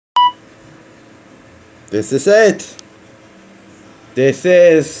This is it. This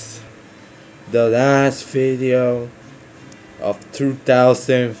is the last video of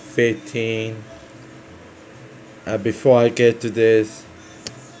 2015. And before I get to this,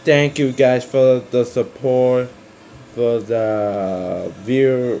 thank you guys for the support, for the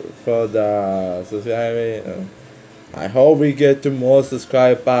for the subscribing. I hope we get to more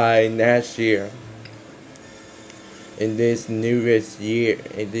subscribers by next year. In this newest year,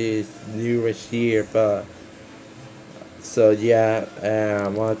 but so yeah, I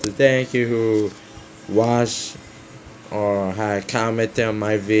want to thank you who watched or had commented on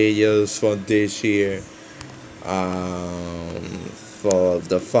my videos for this year. For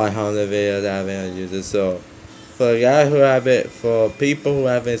the 500 videos I've been using. So for guys who have it, for people who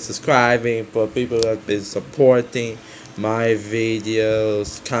have been subscribing, for people who have been supporting my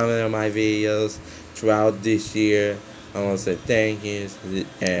videos, commenting on my videos throughout this year, I want to say thank you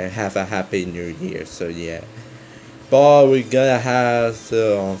and have a happy new year. So yeah. But we're gonna have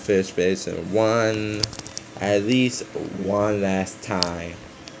to on Fish Basin at least one last time.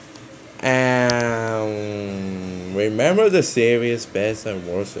 Remember the series Best and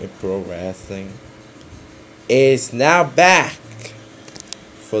Worst in Pro Wrestling is now back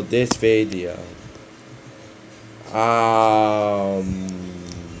for this video.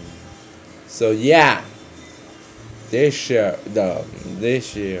 So yeah, this year,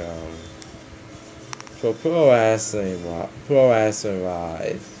 for pro wrestling wise,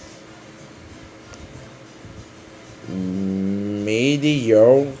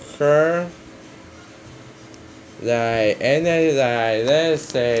 mediocre. And then let's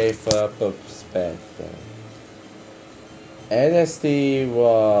say for perspective, NXT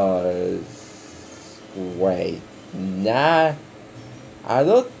was great. Not, I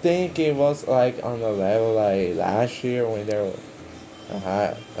don't think it was like on the level like last year when they were.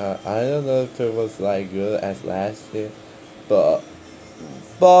 I don't know if it was like good as last year, but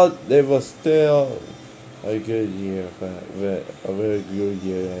it was still a good year, but a really good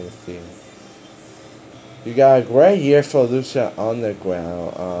year NXT. You got a great year for Lucha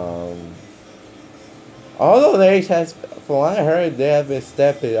Underground. Although they has, from what I heard, they have been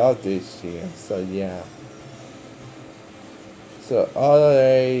stepping up this year. So yeah. So Auto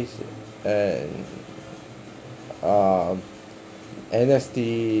Days and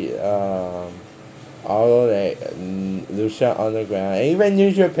NXT, Auto Days, Lucha Underground, and even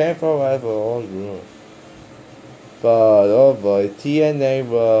New Japan Pro have their own group. But oh boy, TNA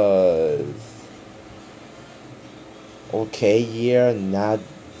was okay year. Not,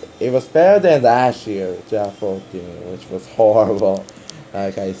 it was better than last year, 2014, which was horrible.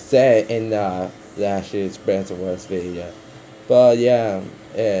 Like I said in the last year's Branson West video. But yeah,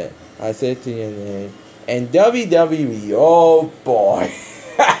 I said TNA and WWE. Oh boy.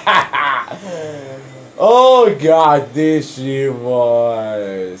 Oh god, this year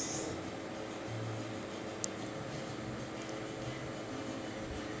was.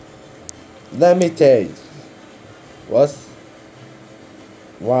 Let me tell you, was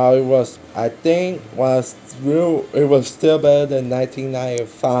while it was, I think it was still better than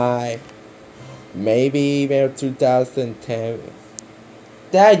 1995, maybe even 2010.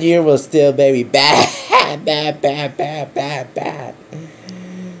 That year was still very bad, bad.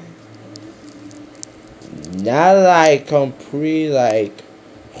 Not like complete like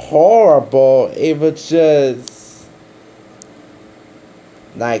horrible. It was just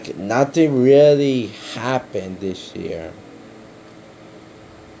like nothing really happened this year.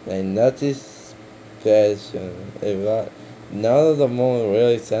 Like nothing special. It was, none of the moments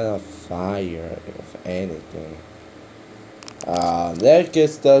really set on fire, if anything. Let's get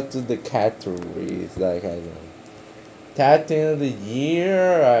started to the categories. Like I know, tag team of the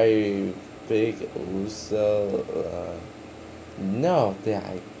year, I pick Uso. No,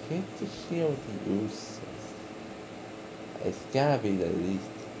 I picked the Shield the Usos. It's gotta be the least.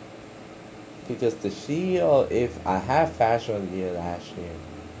 Because the Shield, if I have Fashion of the Year last year,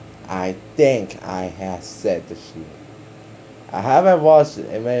 I think I have said the Shield. I haven't watched it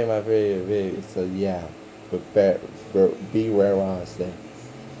in many of my videos, so yeah. But beware what I say.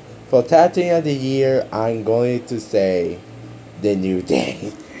 For tag team of the year, I'm going to say the New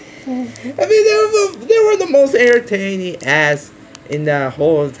Day. I mean, they were the most entertaining ass in that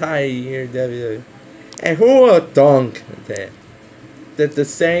whole entire year. WWE. And who would thunk that the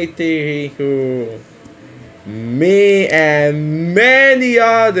same thing who me and many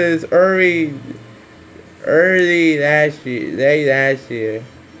others early late last year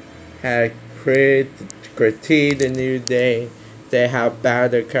had critiqued the New Day, say how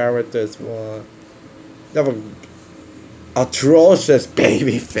bad their characters were. They were atrocious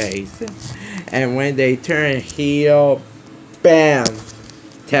baby face. And when they turn heel, bam,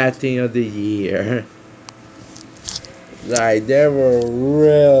 tag team of the year. Like they were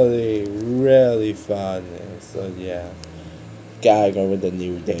really, really fun. So yeah, gotta go with the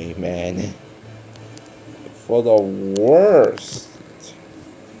New Day, man. For the worst,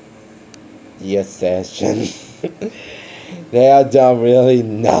 the Ascension. They have done really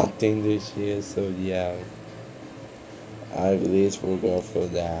nothing this year, so yeah, I believe we'll go for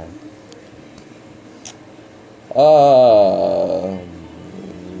that. Um,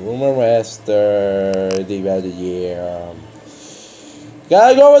 Rumor Master, Diva of the Year.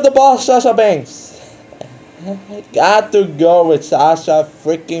 Gotta go with the boss, Sasha Banks. Got to go with Sasha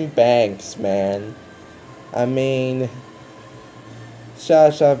freaking Banks, man. I mean,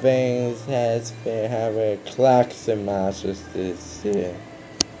 Sasha Banks has been having classic matches this year.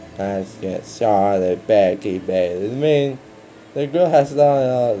 Has get Charlotte, Becky, Bayley. I mean, the girl has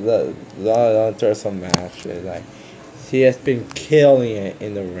done some matches. Like, she has been killing it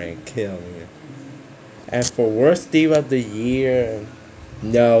in the ring, killing it. And for worst diva of the year,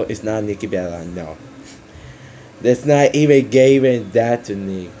 no, it's not Nikki Bella. No, that's not even giving that to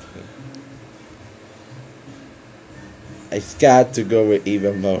Nikki. It's got to go with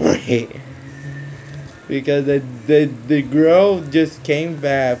Eva Marie. Because the girl just came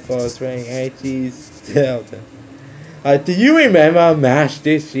back for a swing and she's still. Do you remember a match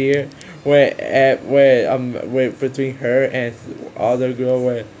this year where between her and other girl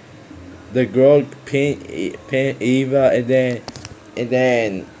where the girl pin Eva and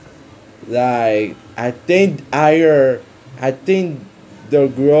then like I think the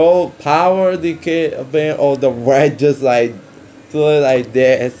girl power the kid a bit or the red just like do it like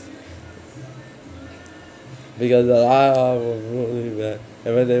this because a lot of them were really bad.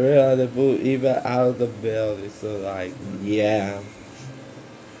 And when they realized they put Eva out of the building, so like yeah.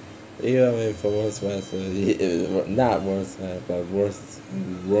 Even if for worst wrestler, not worst wrestler, but worst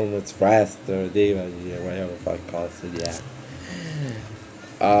Roman's faster, Diva, yeah, whatever the fuck calls it, yeah.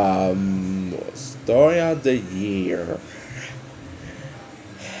 Story of the year.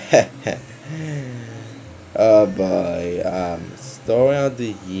 Oh boy, story of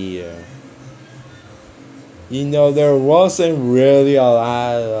the year. You know, there wasn't really a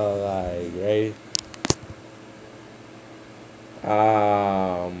lot of like, right?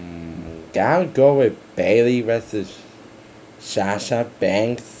 Gotta go with Bailey versus Sasha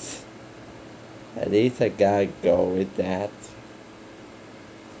Banks. At least I gotta go with that.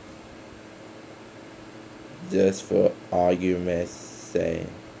 Just for argument's sake.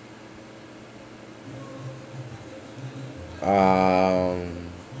 Um,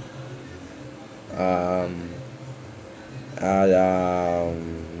 um,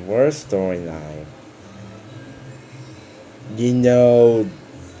 worst storyline. You know,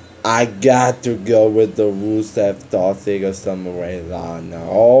 I got to go with the Rusev Dolph Ziggler Summer Rae Lana.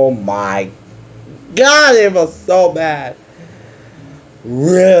 Oh my god, it was so bad.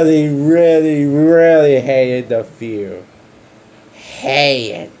 Really, really, really hated the feud.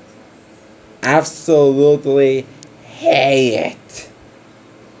 Hate it. Absolutely hate it.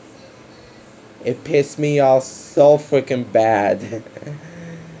 It pissed me off so freaking bad.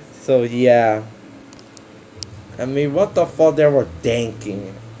 So yeah. I mean, what the fuck they were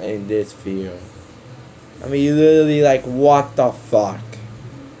thinking in this field? I mean, literally, like, what the fuck?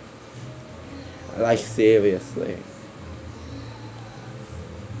 Like, seriously.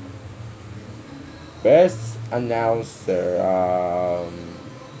 Best announcer,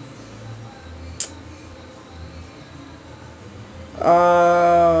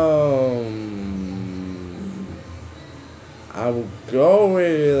 I would go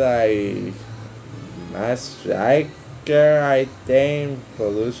with, like, Matt Striker, I think, for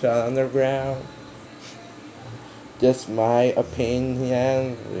Lucha Underground. Just my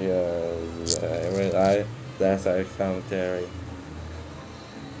opinion. That's our commentary.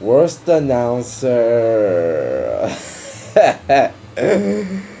 Worst announcer.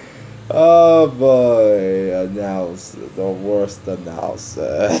 Oh boy, announcer, the worst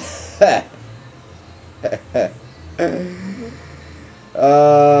announcer.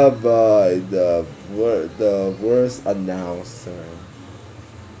 Oh boy, the worst announcer.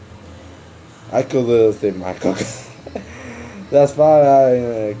 I could literally say Michael. That's why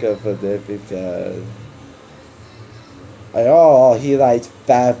I go for this because he likes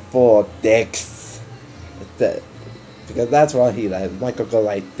fat full dicks. Because that's what he likes. Michael go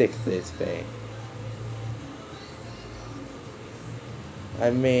like dicks this thing. I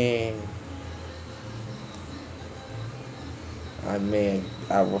mean,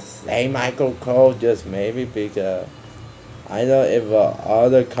 I will say Michael Cole just maybe because I know if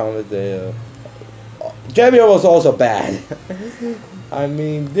other commentator JBL was also bad. I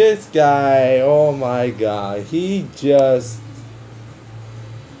mean, this guy, oh my god, he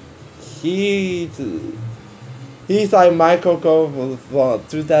he's like Michael Cole from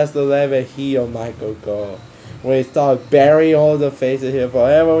 2011 heel Michael Cole. When he started burying all the faces here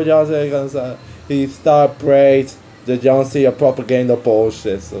forever John Cena comes out, he start praise the John Cena propaganda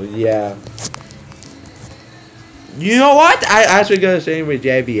bullshit. So yeah. You know what? I actually gonna change with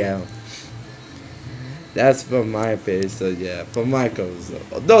JBL. That's for my opinion, so yeah. For Michael, so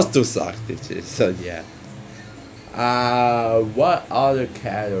those two suck bitches, so yeah. What other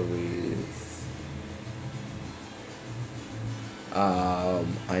categories?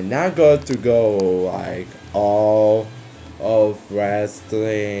 I'm not going to go like all of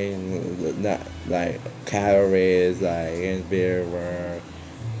wrestling, not like categories like interviewer,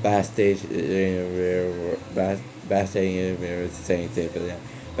 backstage interviewer, backstage interviewer, same thing, but yeah,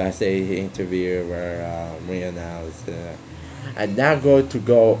 backstage interviewer, ring announcer. I'm not going to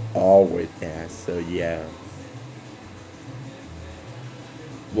go all with that, so yeah.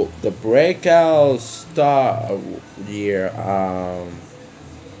 Well, the breakout star year,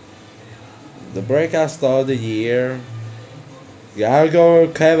 the breakout star of the year, gotta go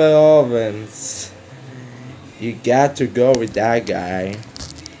with Kevin Owens. You got to go with that guy.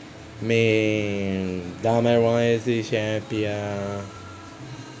 I mean, Dominant One is the champion.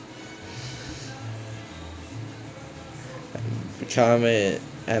 Becoming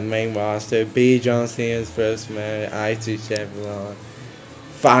a main roster. B. John Cena's first man, IC champion.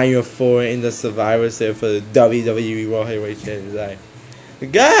 Final four in the Survivor Series for the WWE World Heavyweight Championship. Like, the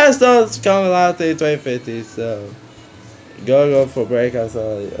guy has those coming out in 2050, so go for breakouts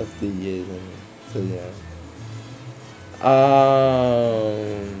of the year. So yeah.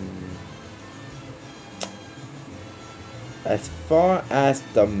 As far as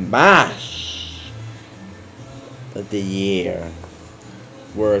the match of the year,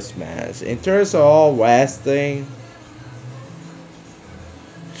 worst match in terms of all wrestling.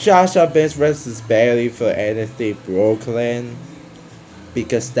 Sasha Banks versus Bailey for NXT Brooklyn,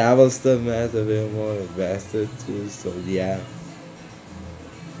 because that was the match I've been more invested to. So yeah,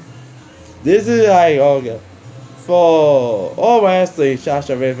 this is like okay for all wrestling.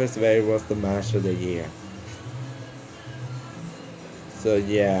 Sasha Banks versus Bailey was the match of the year. So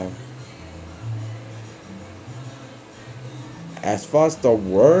yeah, as far as the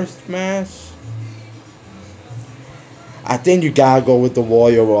worst match, I think you gotta go with the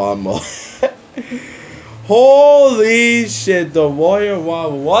Royal Rumble. Holy shit, the Royal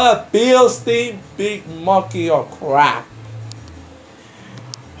Rumble. What a Philistine big monkey of crap.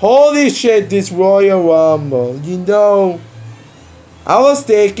 Holy shit, this Royal Rumble. You know, I was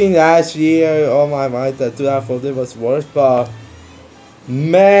thinking last year on my mind that 2014 was worse, but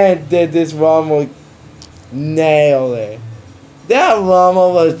man, did this Rumble nail it. That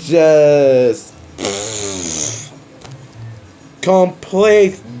Rumble was just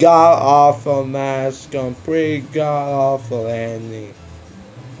complete god awful match, complete god awful ending.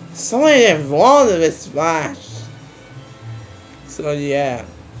 So many wrong with this match. So yeah.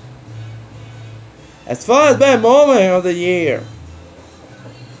 As far as best moment of the year,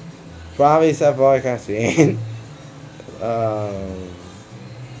 probably Seth Rollins.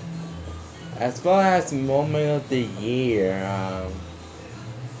 As far as moment of the year,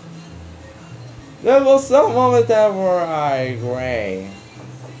 there was some moments that were like great.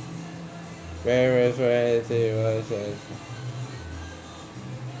 Very situations.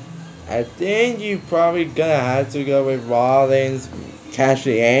 I think you probably gonna have to go with Rollins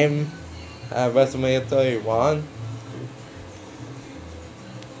cashing in at WrestleMania 31.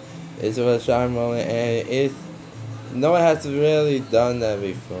 It's a shine moment, and it's no one has really done that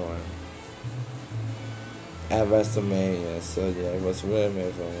before at WrestleMania. So yeah, it was really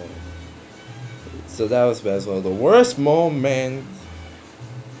amazing. So that was best one. The worst moment,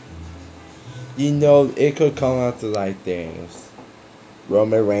 you know, it could come out to like things.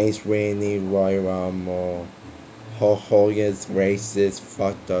 Roman Reigns winning Royal Rumble, Hulk Hogan's racist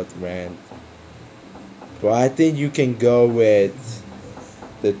fucked up rant. But I think you can go with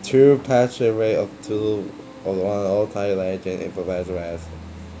the true passion rate of two of one all-time legend in professional wrestling,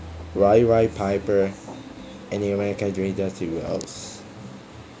 Roddy Piper and the American Dream Dusty Rhodes.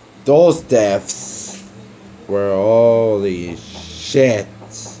 Those deaths were holy shit.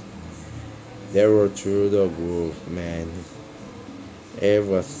 They were through the roof, man. It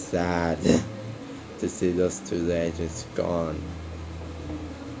was sad to see those two legends gone.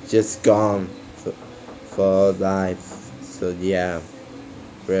 Just gone for life. So yeah,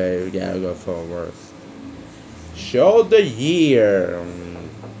 we gotta go for worse. Show of the year,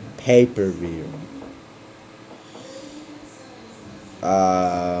 pay-per-view.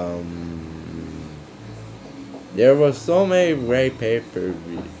 Um, there were so many great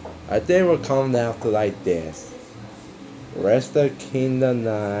pay-per-views. I think we'll come down to like this. Wrestle Kingdom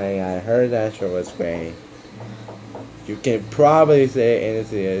 9, I heard that show was great. You can probably say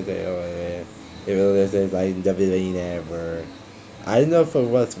anything over there. If it was like WWE Network. I don't know if it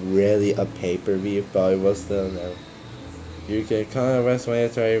was really a pay-per-view, but it was still there. You can kind of WrestleMania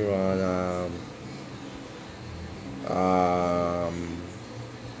 31, um,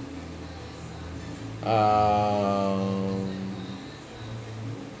 um,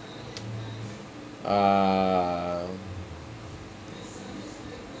 uh,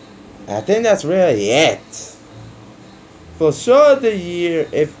 I think that's really it. For sure, the year,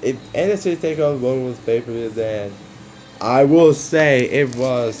 if NXT Takeover World was pay-per-view, then I will say it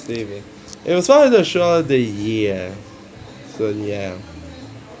was Steven. It was probably the show of the year. So yeah,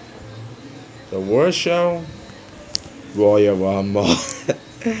 the worst show, Royal Rumble.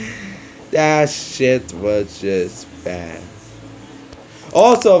 That shit was just bad.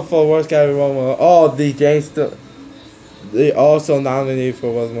 Also for worst guy Rumble, oh the James, they also nominated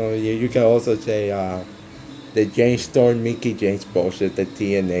for worst Rumble of the year. You can also say the James Storm Mickey James bullshit that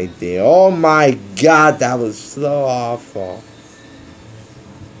TNA did. Oh my god, that was so awful.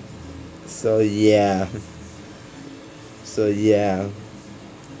 So yeah. So yeah.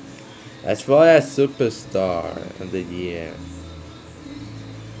 As far as Superstar of the Year,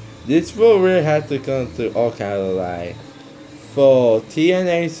 this will really have to come to all kind of like for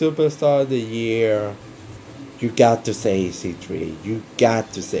TNA Superstar of the Year. You got to say EC3. You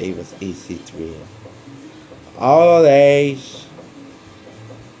got to say it was EC3. All age.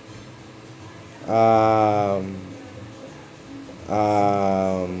 Um.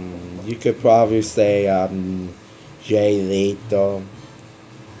 You could probably say Jay Leto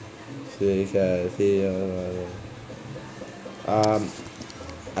because he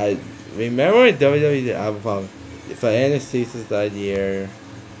I remember in WWE album for any seasons that year.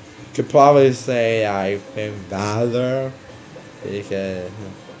 Could probably say I Finn Balor because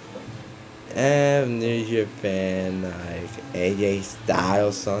and New Japan like AJ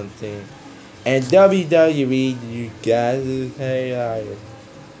Styles something. And WWE you guys say like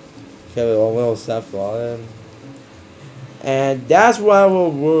Kevin Owens, Seth Rollins. And that's what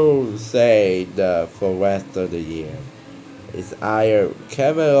we will say the for rest of the year. It's either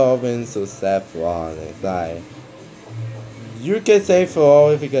Kevin Owens or Seth Rollins. Like you can say for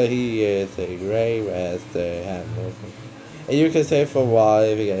Rollins because he is a great wrestler, and you can say for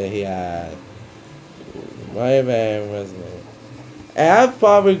Rollins because he had my man wrestling. And I'd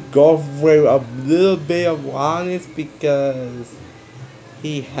probably go for a little bit of Rollins because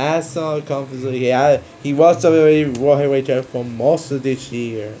he has some confidence. He was a World Heavyweight Champion for most of this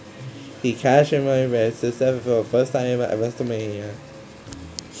year. He cashed in my best except for the first time at WrestleMania.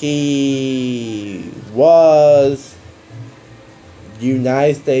 He was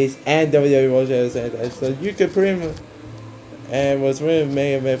United States and WWE World Champion, so you could pretty much and was really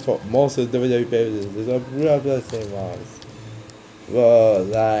main event for most of the WWE pay-per-views. It's a real blessing was. Well,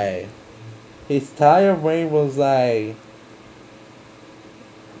 like his entire reign was like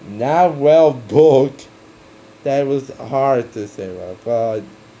not well booked. That was hard to say, right? But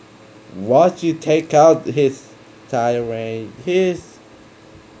once you take out his entire reign, his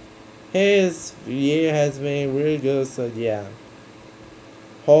year has been really good. So yeah.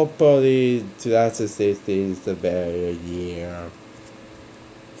 Hopefully 2016 is a better year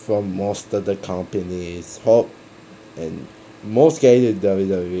for most of the companies. Hope and most cases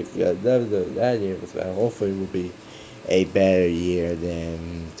WWE. Yeah, that year was bad. Hopefully it will be a better year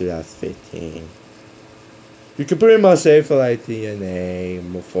than 2015. You can pretty much say for like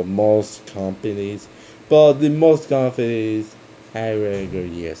TNA for most companies, but the most companies had a really good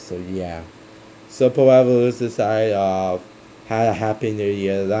year. So yeah. So probably decide of had a happy new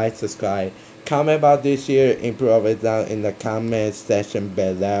year. Like, subscribe, comment about this year, improve it down in the comment section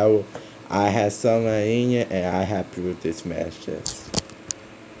below. I have someone in it and I have proved this message.